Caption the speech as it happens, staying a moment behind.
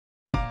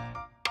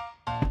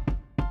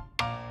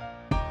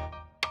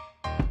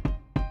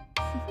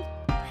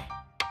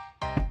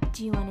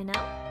Do you want to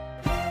know?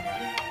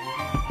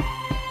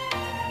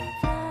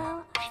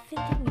 Well, I've been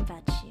thinking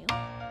about you,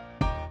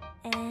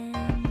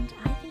 and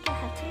I think you'll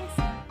have to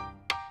listen,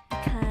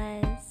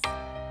 because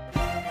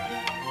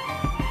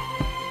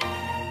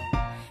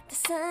the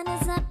sun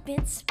is up,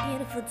 it's a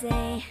beautiful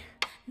day.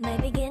 My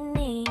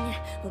beginning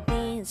will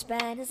be as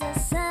bright as the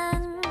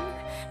sun.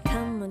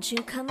 Come, won't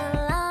you come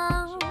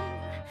along?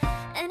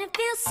 And it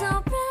feels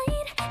so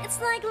bright,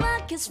 it's like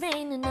luck is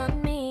raining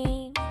on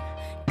me.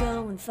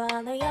 Go and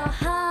follow your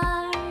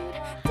heart,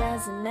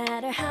 doesn't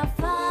matter how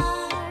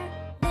far.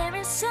 There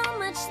is so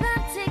much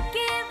love to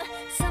give,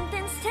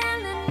 something's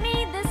telling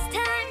me this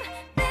time.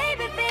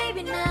 Baby,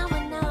 baby, now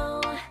I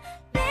know.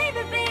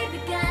 Baby, baby,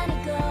 gotta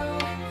go.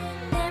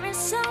 There is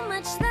so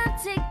much love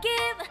to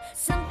give,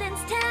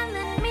 something's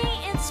telling me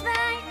it's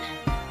right.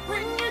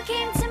 When you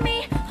came to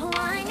me, oh,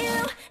 I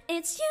knew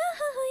it's you,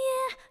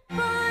 yeah,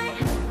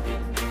 boy.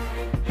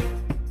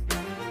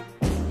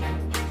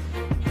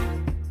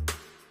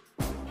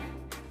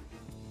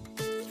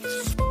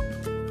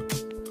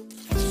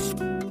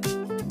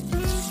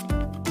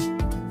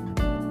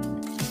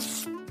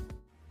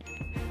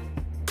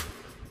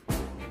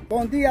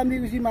 Bom dia,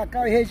 amigos de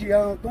Macau e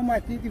região. Estamos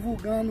aqui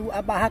divulgando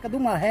a barraca do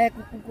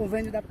Marreco, com o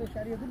convênio da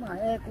peixaria do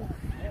Marreco,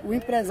 o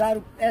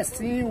empresário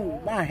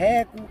Essinho,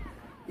 Marreco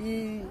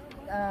e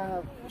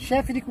a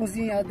chefe de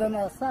cozinha, a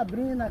dona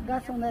Sabrina,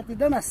 garçonete,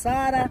 dona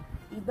Sara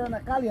e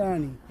dona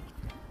Caliane.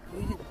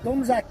 E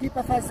estamos aqui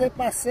para fazer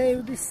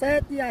passeio de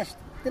 7 às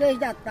 3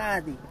 da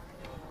tarde.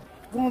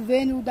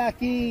 Convênio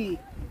daqui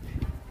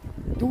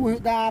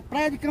da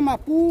praia de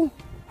Camapum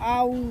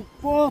ao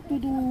porto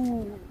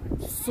do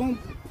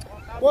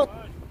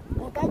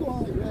Portal do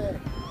Anjo, é.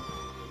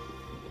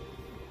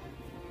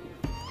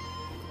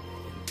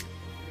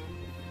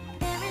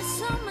 There is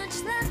so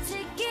much love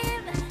to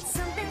give,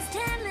 something's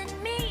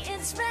telling me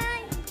it's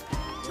right.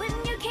 When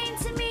you came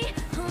to me,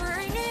 oh,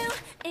 I knew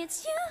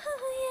it's you,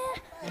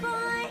 yeah,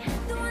 boy.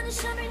 The one to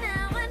show me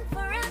now and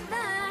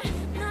forever.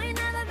 No, you'll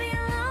never be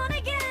alone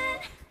again.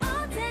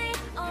 All day,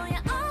 oh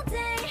yeah, all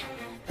day.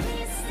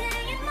 Please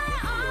stay in my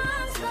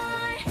arms,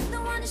 boy. The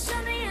one to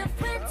show me if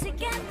we're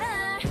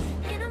together.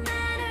 It don't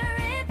matter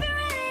if it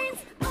rains.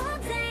 All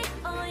day,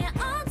 oh yeah,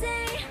 all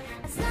day.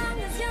 As long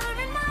as you're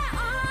in my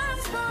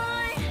arms,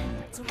 boy.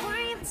 Don't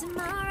worry about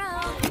tomorrow.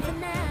 For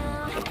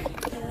now,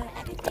 you're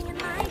everything in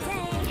my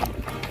day.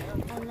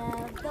 I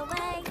love the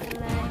way you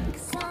like a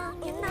song,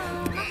 you know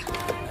my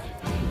heart.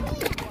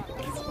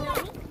 'Cause you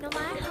know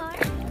my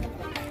heart.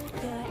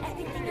 You're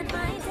everything in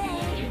my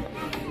day.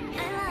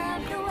 I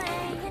love the way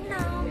you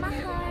know my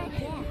heart.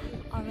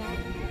 Yeah,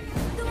 alright.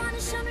 The one to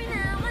show me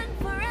now and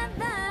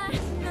forever.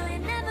 No,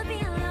 you'll never be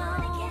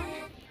alone.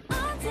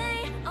 All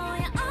day, oh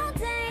yeah, all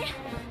day.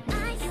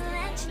 I can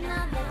let you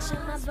know that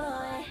you're my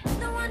boy.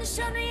 The one to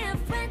show me if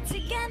we're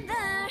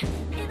together.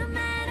 It don't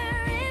matter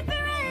if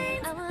it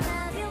rains. I will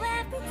love you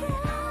every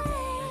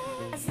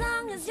day. As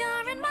long as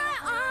you're in my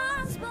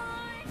arms, boy.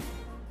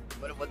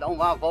 Agora eu vou dar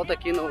uma volta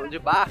aqui de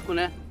barco,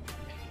 né?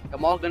 É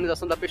uma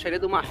organização da peixaria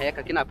do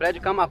Marreca, aqui na praia de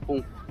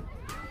Camapum.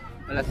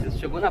 Olha, você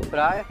chegou na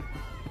praia,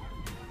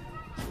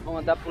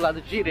 vamos andar pro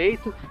lado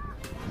direito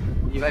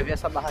e vai ver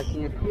essa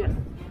barraquinha aqui,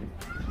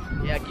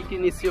 ó. E é aqui que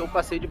inicia o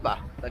passeio de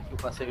barco. Tá aqui o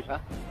passeio já.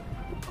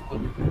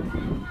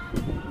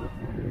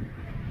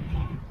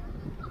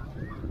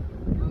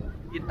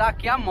 E tá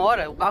aqui a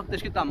Amora, o barco tá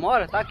escrito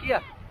Amora, tá aqui,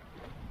 ó.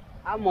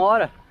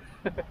 Amora.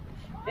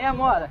 Tem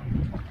Amora.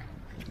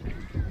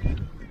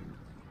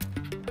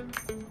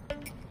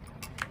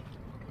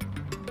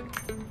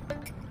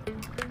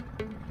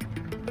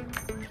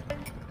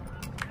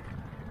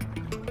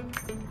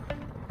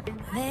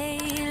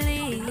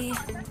 Lately,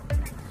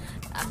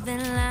 I've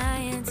been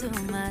lying to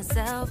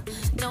myself.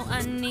 No,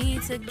 I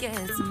need to get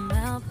some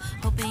help.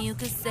 Hoping you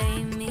could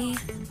save me,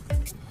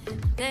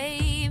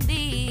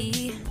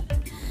 baby.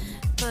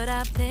 Put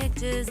our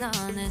pictures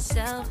on the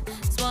shelf.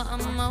 Swore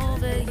I'm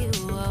over you,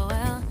 oh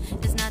well,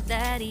 it's not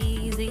that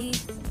easy.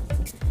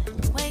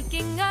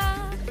 Waking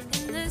up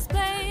in this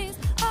place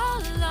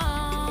all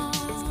alone.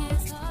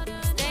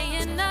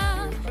 Staying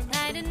up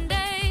night and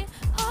day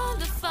on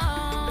the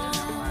phone.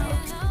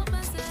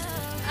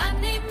 I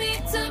need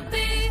me to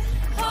be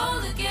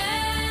whole again.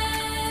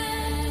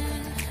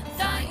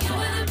 Thought you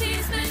were the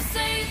piece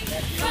missing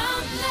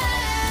from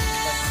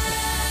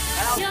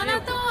left. You're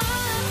not the one.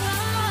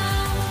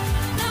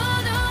 No,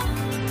 no.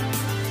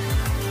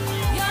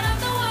 You're not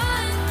the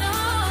one. No,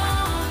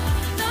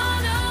 no,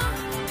 no.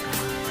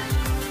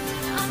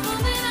 I'm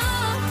moving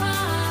on,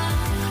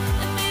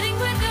 admitting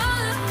we're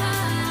gonna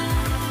fight.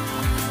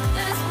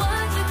 That's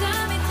what you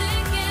got me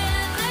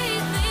thinking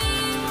lately.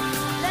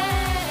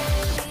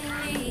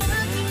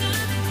 What you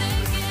got me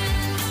thinking.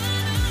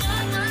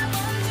 What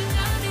you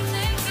got me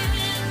thinking.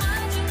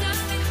 What you got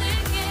me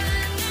thinking.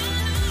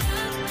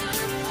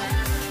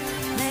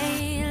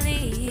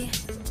 Lately,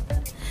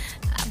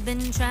 I've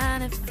been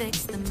trying to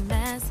fix the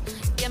mess,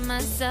 get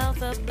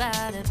myself up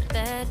out of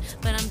bed,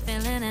 but I'm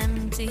feeling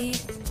empty.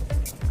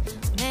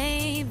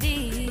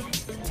 Maybe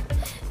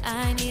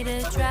I need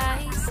to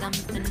try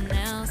something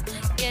else.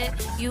 get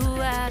you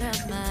out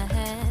of my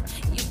head.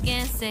 You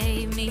can't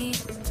save me.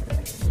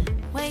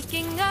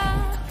 Waking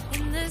up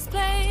in this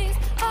place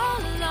all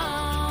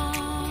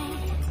alone.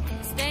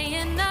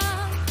 Staying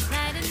up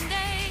night and day.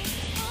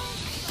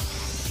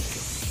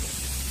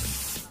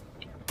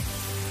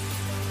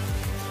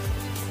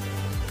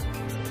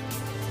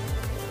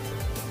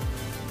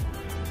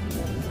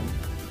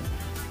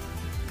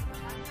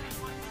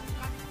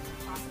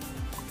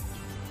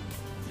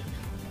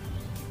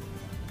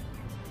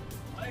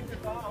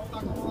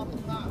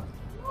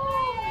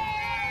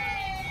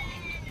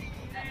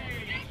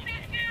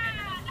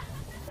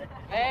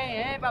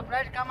 Vem pra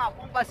praia de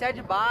Camapum passear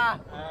de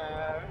barco.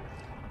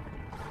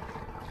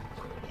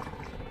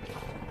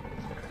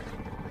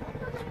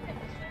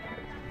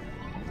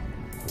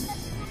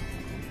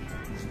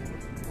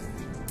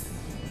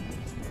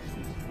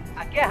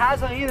 Aqui é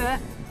raso ainda,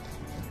 né?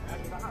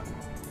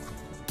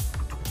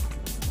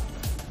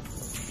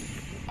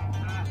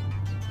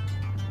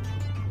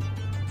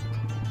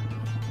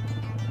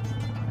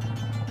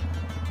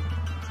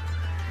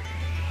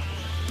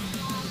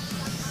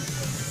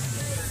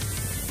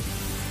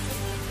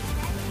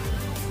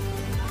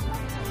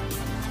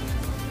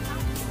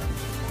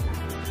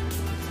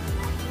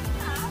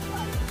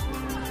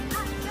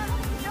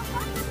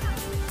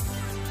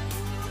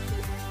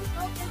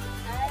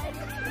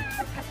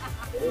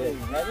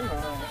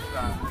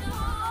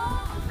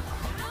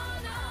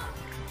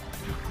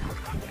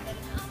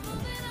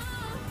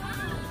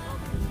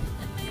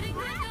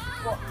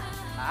 Pô,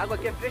 a água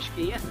aqui é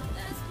fresquinha.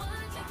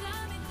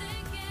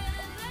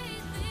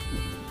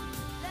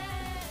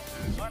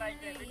 Agora a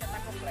entrevista está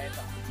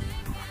completa.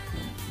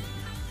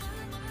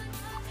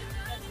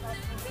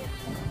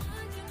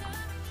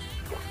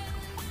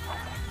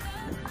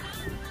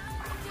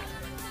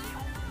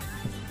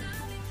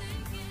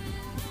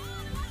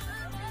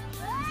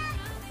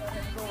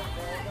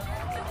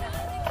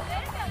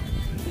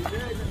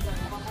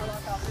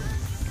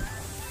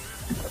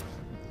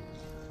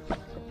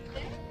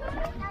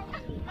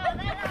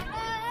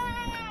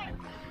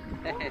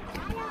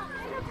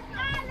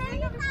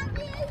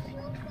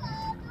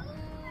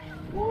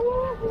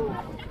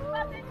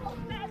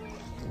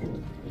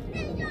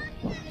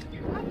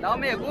 Dá um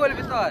mergulho,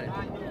 Vitória.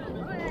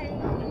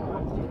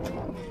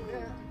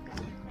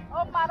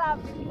 Ô,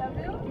 maravilha,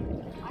 viu?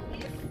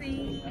 Aqui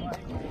sim.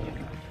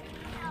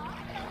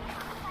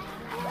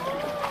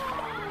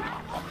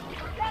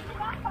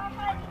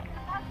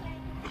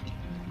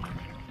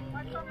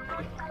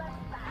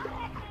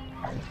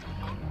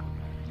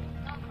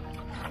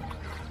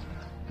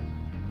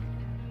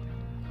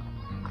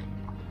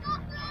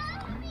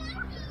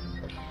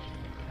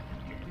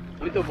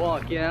 Muito bom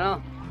aqui, né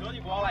não? Show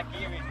de bola aqui,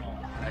 meu irmão.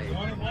 Aí.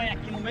 Tomando banho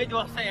aqui no meio do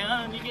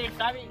oceano, ninguém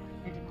sabe.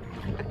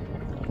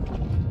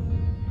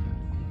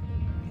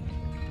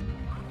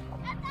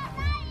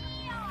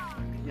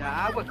 E a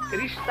água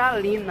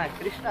cristalina,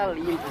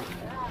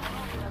 cristalina.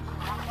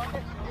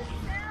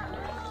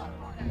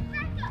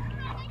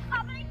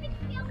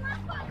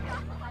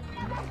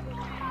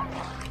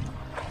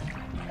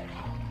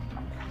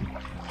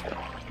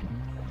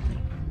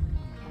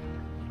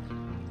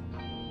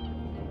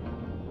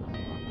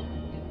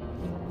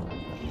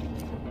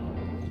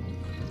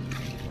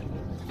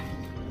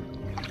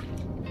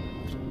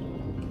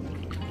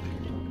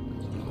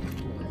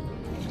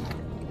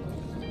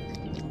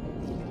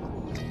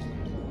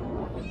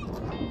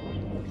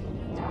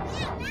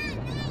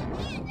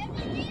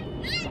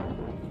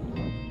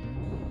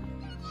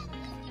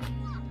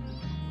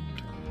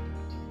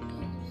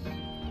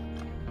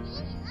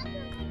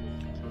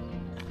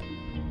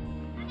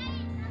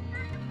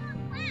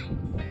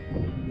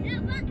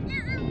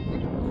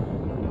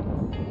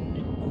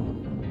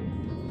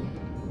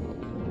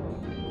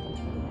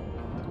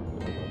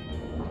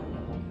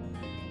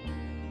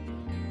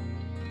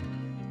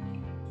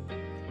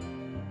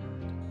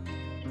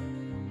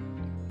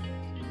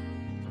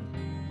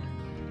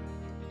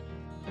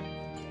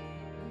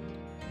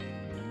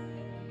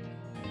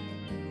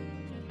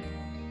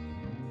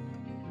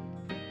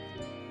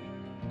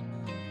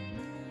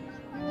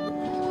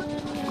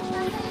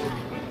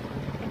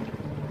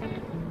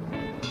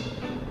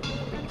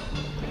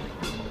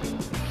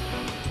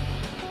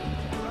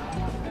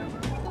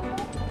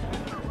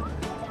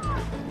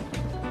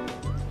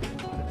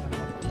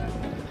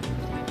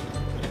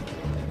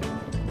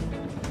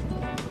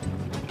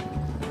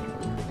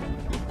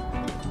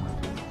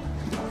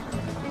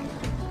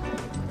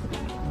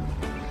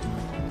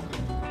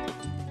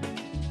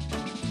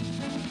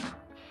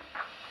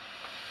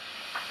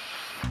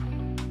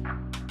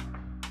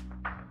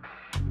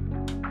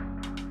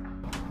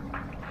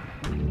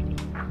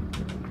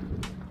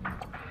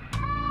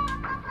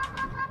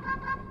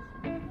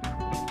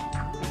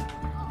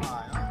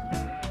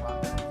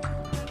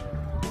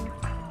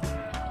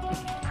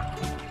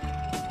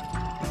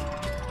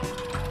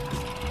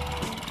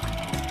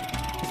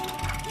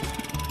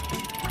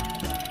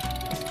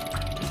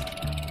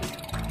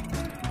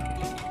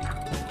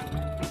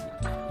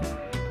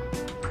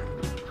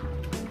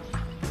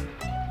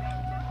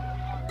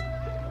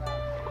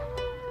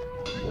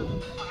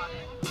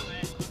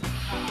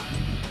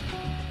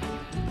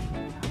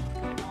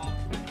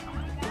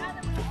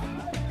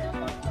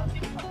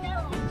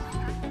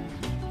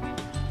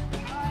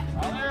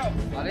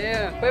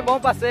 Valeu. Foi bom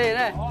o passeio,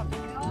 né?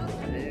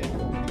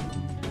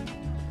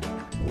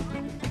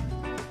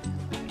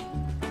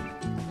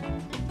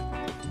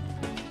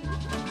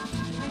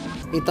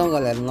 Então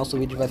galera, o nosso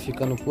vídeo vai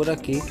ficando por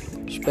aqui.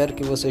 Espero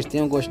que vocês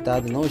tenham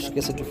gostado. Não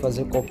esqueça de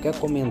fazer qualquer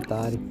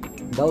comentário,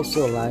 dar o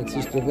seu like, se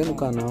inscrever no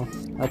canal,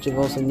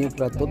 ativar o sininho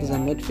para todas as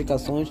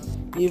notificações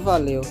e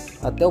valeu,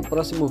 até o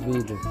próximo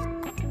vídeo.